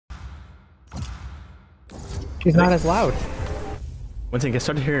She's not as loud. Once again,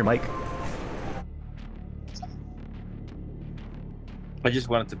 start to hear your mic. I just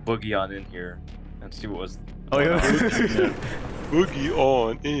wanted to boogie on in here and see what was. Oh yeah. Boogie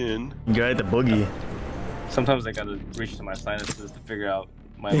on in. You got the boogie. Sometimes I gotta reach to my sinuses to figure out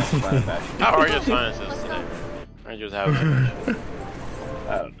my line of action. How are your sinuses today? I just have.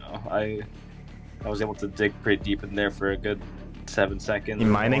 I don't know. I was able to dig pretty deep in there for a good 7 seconds. You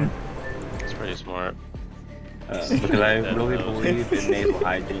mining? It's pretty smart. Because I really believe in nasal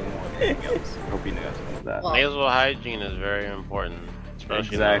hygiene more than anything else. I hope you guys know that. Well, Nasal hygiene is very important,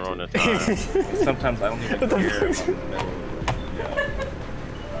 especially in the Rona time. Sometimes I don't even hear if I'm in the middle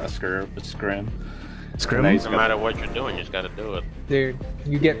of a scrim. Scrim? No matter what you're doing, you just gotta do it. Dude,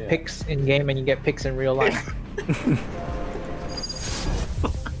 you get pics in game and you get pics in real life.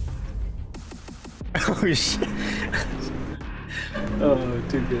 Oh shit. Oh,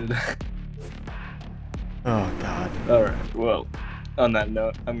 too good. Oh god. Alright, well, on that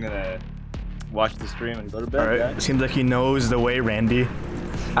note, I'm gonna watch the stream and go to bed, Alright, guys. seems like he knows the way, Randy.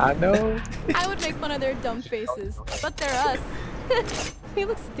 I know. I would make fun of their dumb faces, but they're us. We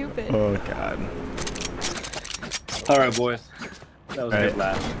look stupid. Oh god. Alright, boys. That was a Alright. good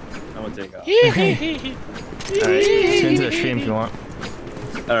laugh. I'm gonna take off. Alright, tune into the stream if you want.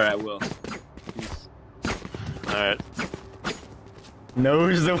 Alright, Will. Peace. Alright.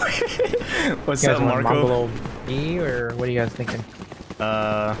 Knows the way. What's You guys up, want Marco? Marco me or what are you guys thinking?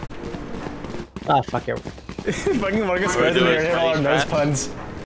 Ah, Ah, fuck it. fucking Marcus We're Squares in doing there and all our Spanish nose rap. puns.